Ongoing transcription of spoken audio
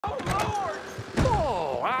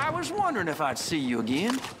wondering if I'd see you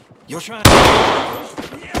again. You're trying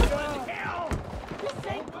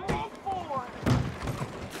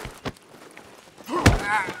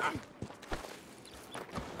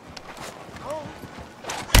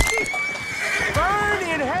Burn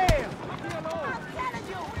in hell!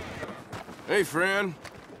 Hey, friend.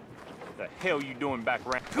 What the hell you doing back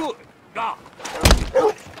around? Good God!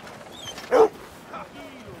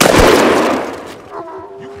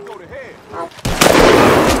 You can go to hell.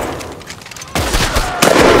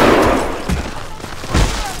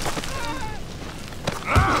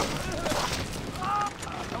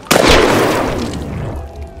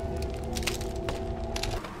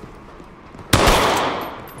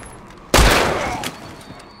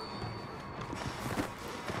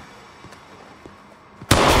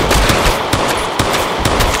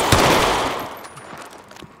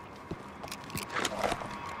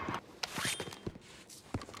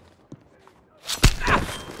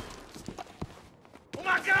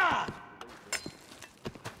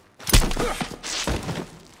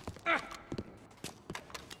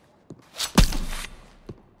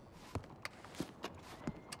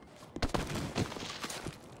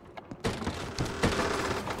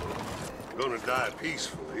 Gonna die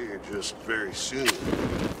peacefully, or just very soon.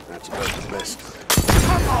 That's about the best time.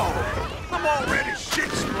 Come on! I'm already shit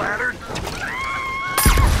splattered.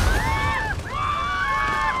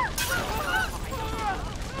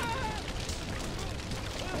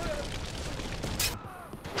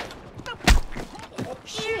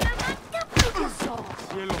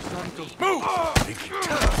 Move! Think you're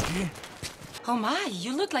tough, kid? Oh my,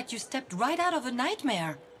 you look like you stepped right out of a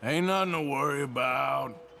nightmare. Ain't nothing to worry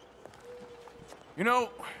about. You know,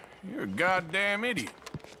 you're a goddamn idiot.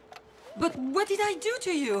 But what did I do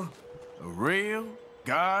to you? A real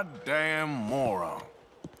goddamn moron.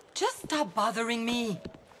 Just stop bothering me.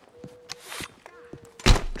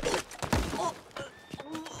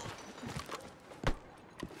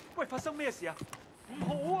喂，發生咩事啊？唔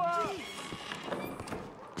好啊！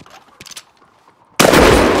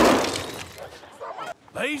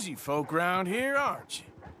 Lazy folk round here, aren't you?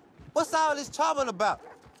 What's all this trouble about?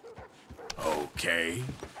 Okay.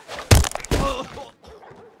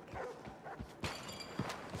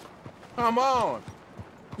 Come on.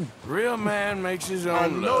 Real man makes his own I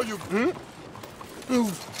know luck. you...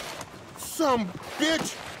 You... Some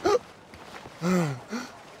bitch!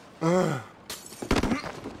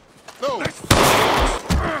 No!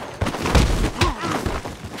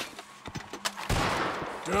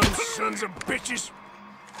 Dumb sons of bitches.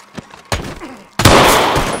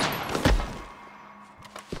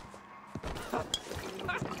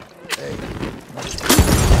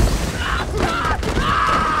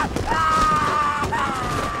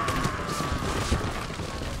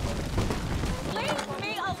 Leave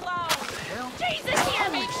me alone! Jesus, hear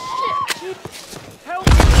me! Shit! Help!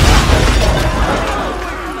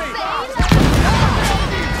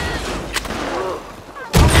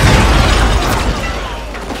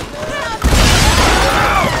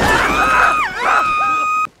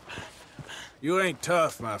 You ain't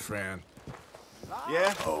tough, my friend.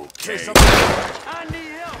 Yeah? Okay. I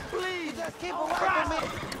need help, please! Just keep away from me.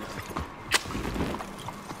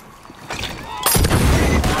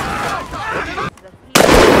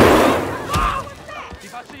 Ti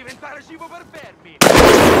faccio diventare cibo per vermi!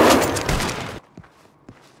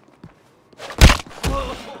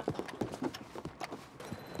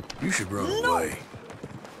 You should run away.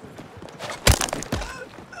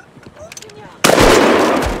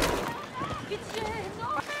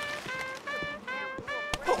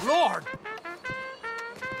 Oh, Lord!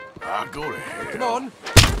 I'll go to hell. Come on.